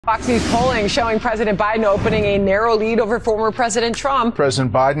Fox News polling showing President Biden opening a narrow lead over former President Trump.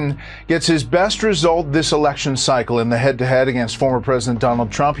 President Biden gets his best result this election cycle in the head-to-head against former President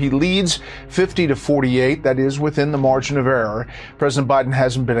Donald Trump. He leads 50 to 48. That is within the margin of error. President Biden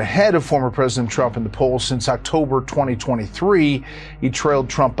hasn't been ahead of former President Trump in the polls since October 2023. He trailed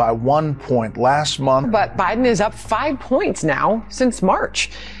Trump by 1 point last month. But Biden is up 5 points now since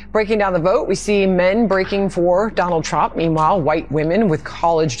March. Breaking down the vote, we see men breaking for Donald Trump. Meanwhile, white women with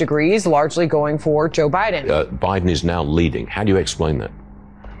college degrees largely going for Joe Biden. Biden is now leading. How do you explain that?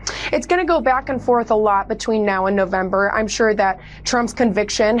 It's going to go back and forth a lot between now and November. I'm sure that Trump's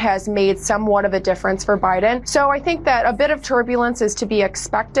conviction has made somewhat of a difference for Biden. So I think that a bit of turbulence is to be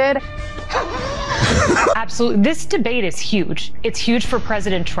expected. Absolutely. This debate is huge. It's huge for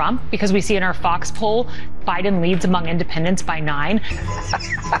President Trump because we see in our Fox poll, Biden leads among independents by 9.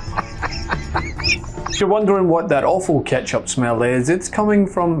 If you're wondering what that awful ketchup smell is, it's coming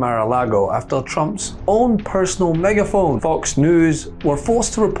from Mar-a-Lago after Trump's own personal megaphone. Fox News were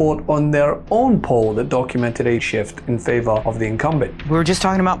forced to report on their own poll that documented a shift in favor of the incumbent. We were just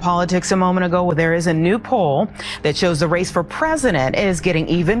talking about politics a moment ago. There is a new poll that shows the race for president is getting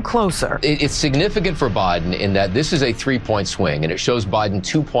even closer. It's significant for Biden in that this is a 3-point swing, and it shows Biden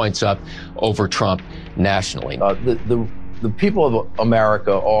 2 points up over Trump nationally. The people of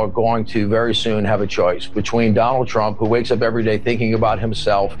America are going to very soon have a choice between Donald Trump, who wakes up every day thinking about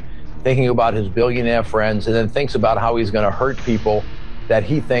himself, thinking about his billionaire friends, and then thinks about how he's going to hurt people that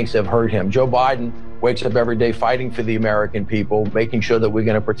he thinks have hurt him. Joe Biden wakes up every day fighting for the American people, making sure that we're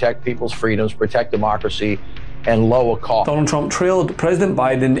going to protect people's freedoms, protect democracy, and lower costs. Donald Trump trailed President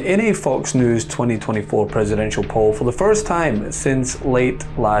Biden in a Fox News 2024 presidential poll for the first time since late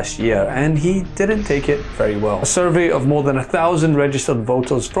last year, and he didn't take it very well. A survey of more than 1,000 registered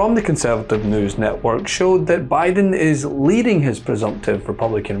voters from the conservative news network showed that Biden is leading his presumptive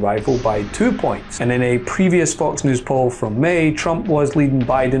Republican rival by 2 points. And in a previous Fox News poll from May, Trump was leading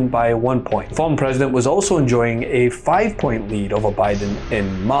Biden by 1 point. The former president was also enjoying a 5-point lead over Biden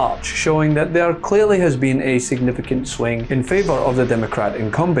in March, showing that there clearly has been a significant swing in favor of the Democrat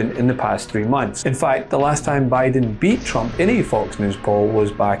incumbent in the past 3 months. In fact, the last time Biden beat Trump in a Fox News poll was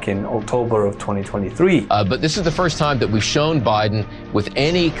back in October of 2023. But this is the first time that we've shown Biden with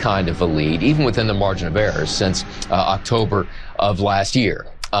any kind of a lead, even within the margin of error, since October of last year.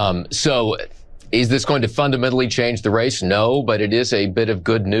 So is this going to fundamentally change the race? No, but it is a bit of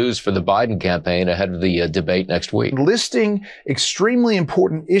good news for the Biden campaign ahead of the debate next week. Listing extremely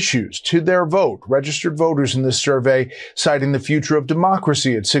important issues to their vote. Registered voters in this survey citing the future of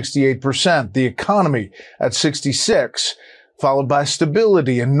democracy at 68%, the economy at 66%, followed by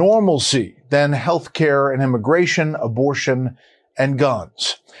stability and normalcy, then healthcare and immigration, abortion, and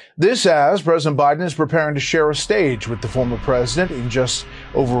guns. This as President Biden is preparing to share a stage with the former president in just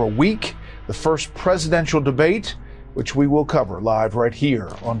over a week. The first presidential debate, which we will cover live right here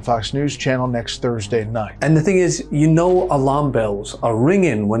on Fox News Channel next Thursday night. And the thing is, you know, alarm bells are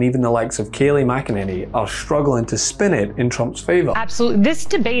ringing when even the likes of Kayleigh McEnany are struggling to spin it in Trump's favor. Absolutely. This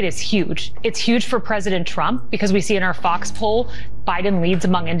debate is huge. It's huge for President Trump because we see in our Fox poll, Biden leads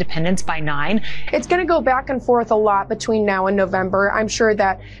among independents by 9. It's going to go back and forth a lot between now and November. I'm sure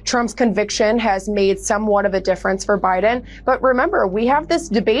that Trump's conviction has made somewhat of a difference for Biden. But remember, we have this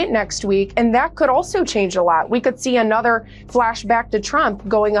debate next week, and that could also change a lot. We could see another flashback to Trump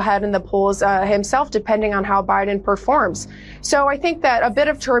going ahead in the polls himself, depending on how Biden performs. So I think that a bit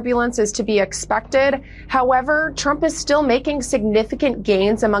of turbulence is to be expected. However, Trump is still making significant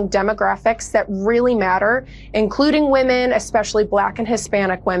gains among demographics that really matter, including women, especially Black and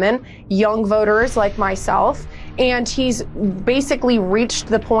Hispanic women, young voters like myself, and he's basically reached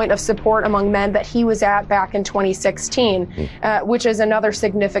the point of support among men that he was at back in 2016, which is another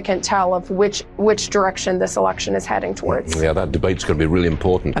significant tell of which direction this election is heading towards. Yeah, that debate's going to be really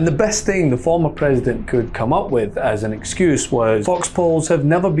important. And the best thing the former president could come up with as an excuse was Fox polls have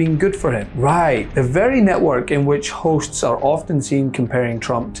never been good for him. Right, the very network in which hosts are often seen comparing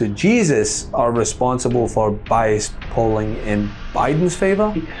Trump to Jesus are responsible for biased polling in Biden's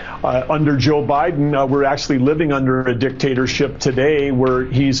favor? Under Joe Biden, we're actually living under a dictatorship today where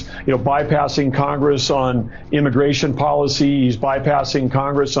he's, bypassing Congress on immigration policy. He's bypassing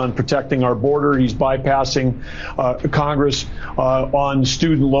Congress on protecting our border. He's bypassing Congress on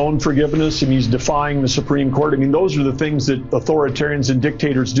student loan forgiveness, and he's defying the Supreme Court. I mean, those are the things that authoritarians and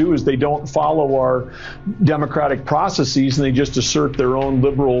dictators do, is they don't follow our democratic processes and they just assert their own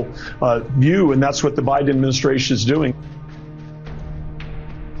liberal view. And that's what the Biden administration is doing.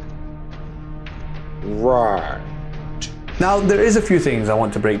 Right. Now, there is a few things I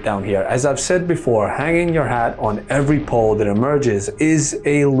want to break down here. As I've said before, hanging your hat on every poll that emerges is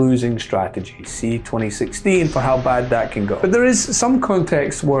a losing strategy. See 2016 for how bad that can go. But there is some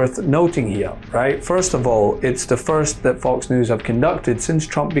context worth noting here, right? First of all, it's the first that Fox News have conducted since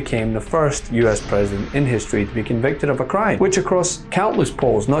Trump became the first US president in history to be convicted of a crime, which across countless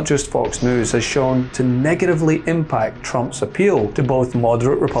polls, not just Fox News, has shown to negatively impact Trump's appeal to both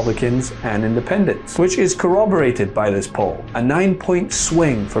moderate Republicans and independents, which is corroborated by this poll. A 9-point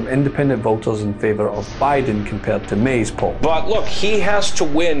swing from independent voters in favor of Biden compared to May's poll. But look, he has to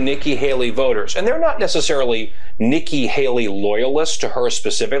win Nikki Haley voters, and they're not necessarily Nikki Haley loyalists to her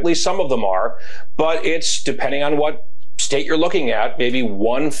specifically. Some of them are, but it's depending on what state you're looking at, maybe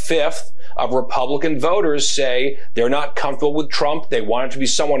 1/5 of Republican voters say they're not comfortable with Trump. They want it to be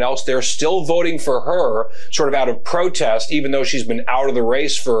someone else. They're still voting for her sort of out of protest, even though she's been out of the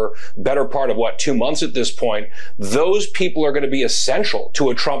race for better part of 2 months at this point. Those people are going to be essential to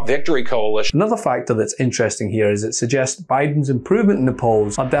a Trump victory coalition. Another factor that's interesting here is it suggests Biden's improvement in the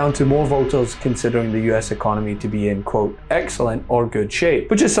polls are down to more voters considering the US economy to be in, quote, excellent or good shape,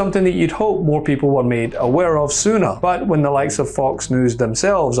 which is something that you'd hope more people were made aware of sooner. But when the likes of Fox News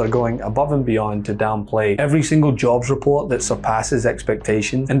themselves are going above and beyond to downplay every single jobs report that surpasses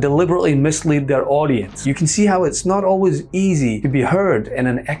expectations and deliberately mislead their audience, you can see how it's not always easy to be heard in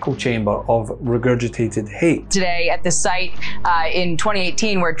an echo chamber of regurgitated hate. Today at the site in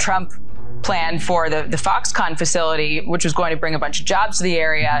 2018 where Trump planned for the Foxconn facility, which was going to bring a bunch of jobs to the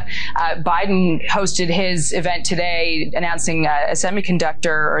area. Biden hosted his event today announcing a semiconductor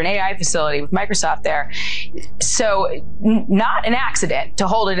or an AI facility with Microsoft there. So not an accident to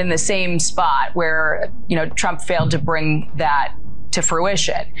hold it in the same spot where, Trump failed to bring that to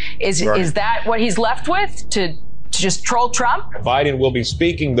fruition. Is that what he's left with, to just troll Trump? Biden will be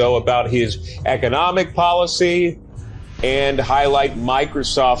speaking, though, about his economic policy and highlight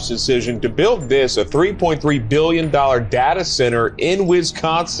Microsoft's decision to build a $3.3 billion data center in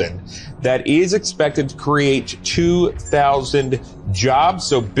Wisconsin that is expected to create 2,000 jobs.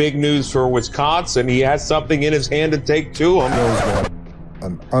 So big news for Wisconsin. He has something in his hand to take to him.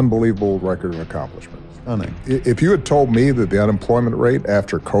 An unbelievable record of accomplishment. Stunning. If you had told me that the unemployment rate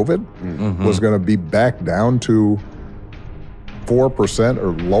after COVID was going to be back down to 4%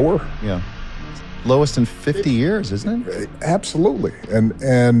 or lower, lowest in 50 years, isn't it? Absolutely.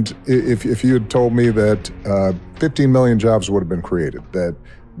 And if you had told me that 15 million jobs would have been created, that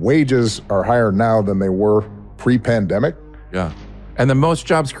wages are higher now than they were pre-pandemic. Yeah. And the most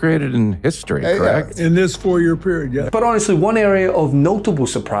jobs created in history, correct? In this 4-year period, yeah. But honestly, one area of notable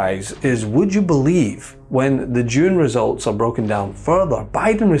surprise is, would you believe, when the June results are broken down further,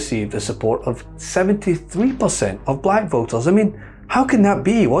 Biden received the support of 73% of black voters. I mean, how can that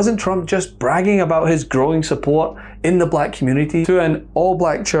be? Wasn't Trump just bragging about his growing support in the black community to an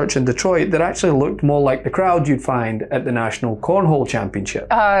all-black church in Detroit that actually looked more like the crowd you'd find at the National Cornhole Championship?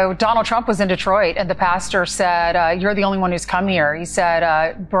 Donald Trump was in Detroit, and the pastor said, you're the only one who's come here. He said,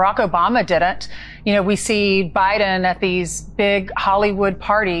 Barack Obama didn't. We see Biden at these big Hollywood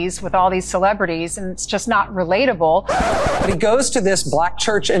parties with all these celebrities, and it's just not relatable. But he goes to this black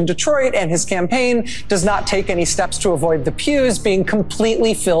church in Detroit, and his campaign does not take any steps to avoid the pews being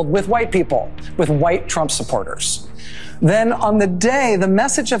completely filled with white people, with white Trump supporters. Then on the day, the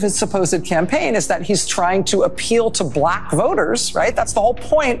message of his supposed campaign is that he's trying to appeal to black voters, right? That's the whole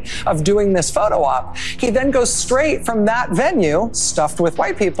point of doing this photo op. He then goes straight from that venue, stuffed with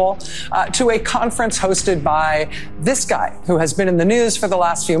white people, to a conference hosted by this guy who has been in the news for the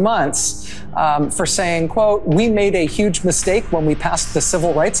last few months for saying, quote, "We made a huge mistake when we passed the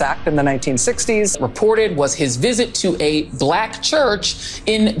Civil Rights Act in the 1960s. Reported was his visit to a black church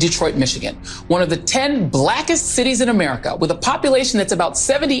in Detroit, Michigan, one of the 10 blackest cities in America, with a population that's about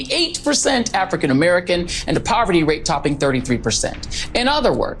 78% African American and a poverty rate topping 33%. In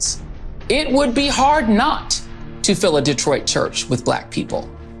other words, it would be hard not to fill a Detroit church with black people.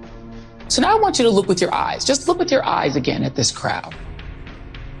 So now I want you to look with your eyes. Just look with your eyes again at this crowd.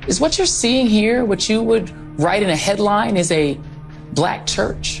 Is what you're seeing here, what you would write in a headline, is a black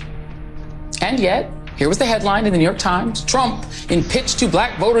church? And yet, here was the headline in the New York Times: Trump, in pitch to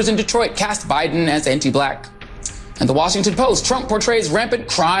black voters in Detroit, cast Biden as anti-black. And the Washington Post: Trump portrays rampant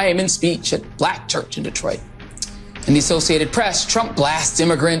crime in speech at black church in Detroit. In the Associated Press: Trump blasts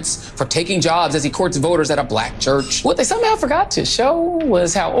immigrants for taking jobs as he courts voters at a black church. What they somehow forgot to show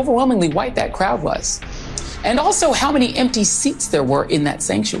was how overwhelmingly white that crowd was, and also how many empty seats there were in that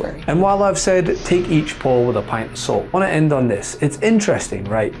sanctuary. And while I've said take each poll with a pint of salt, I want to end on this. It's interesting,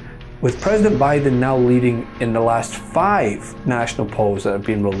 right? With President Biden now leading in the last 5 national polls that have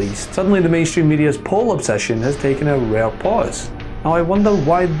been released, suddenly the mainstream media's poll obsession has taken a rare pause. Now I wonder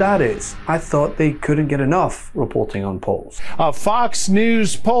why that is. I thought they couldn't get enough reporting on polls. A Fox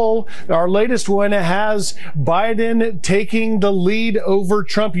News poll, our latest one, has Biden taking the lead over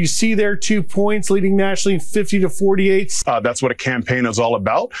Trump. You see there 2 points, leading nationally 50 to 48. That's what a campaign is all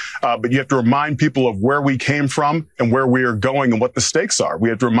about. But you have to remind people of where we came from and where we are going and what the stakes are. We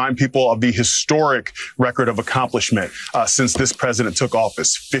have to remind people of the historic record of accomplishment since this president took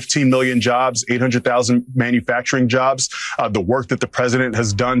office. 15 million jobs, 800,000 manufacturing jobs, the work that the president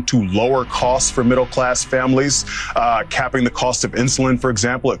has done to lower costs for middle-class families, capping the cost of insulin, for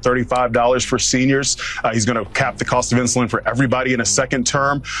example, at $35 for seniors. He's going to cap the cost of insulin for everybody in a second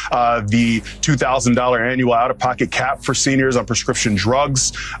term. The $2,000 annual out-of-pocket cap for seniors on prescription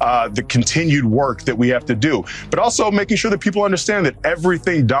drugs, the continued work that we have to do, but also making sure that people understand that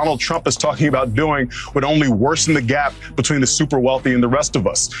everything Donald Trump is talking about doing would only worsen the gap between the super wealthy and the rest of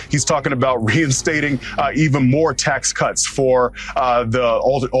us. He's talking about reinstating even more tax cuts for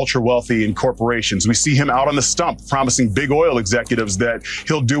the ultra wealthy and corporations. We see him out on the stump promising big oil executives that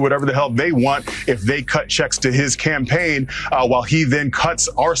he'll do whatever the hell they want if they cut checks to his campaign, while he then cuts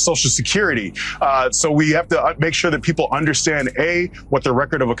our Social Security. So we have to make sure that people understand, A, what the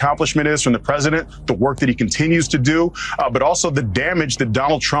record of accomplishment is from the president, the work that he continues to do, but also the damage that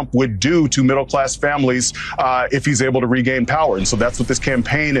Donald Trump would do to middle-class families if he's able to regain power. And so that's what this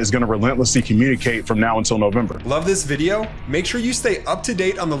campaign is going to relentlessly communicate from now until November. Love this video? Make sure you stay up to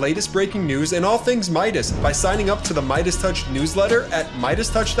date on the latest breaking news and all things Midas by signing up to the Midas Touch newsletter at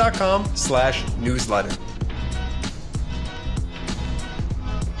MidasTouch.com/newsletter.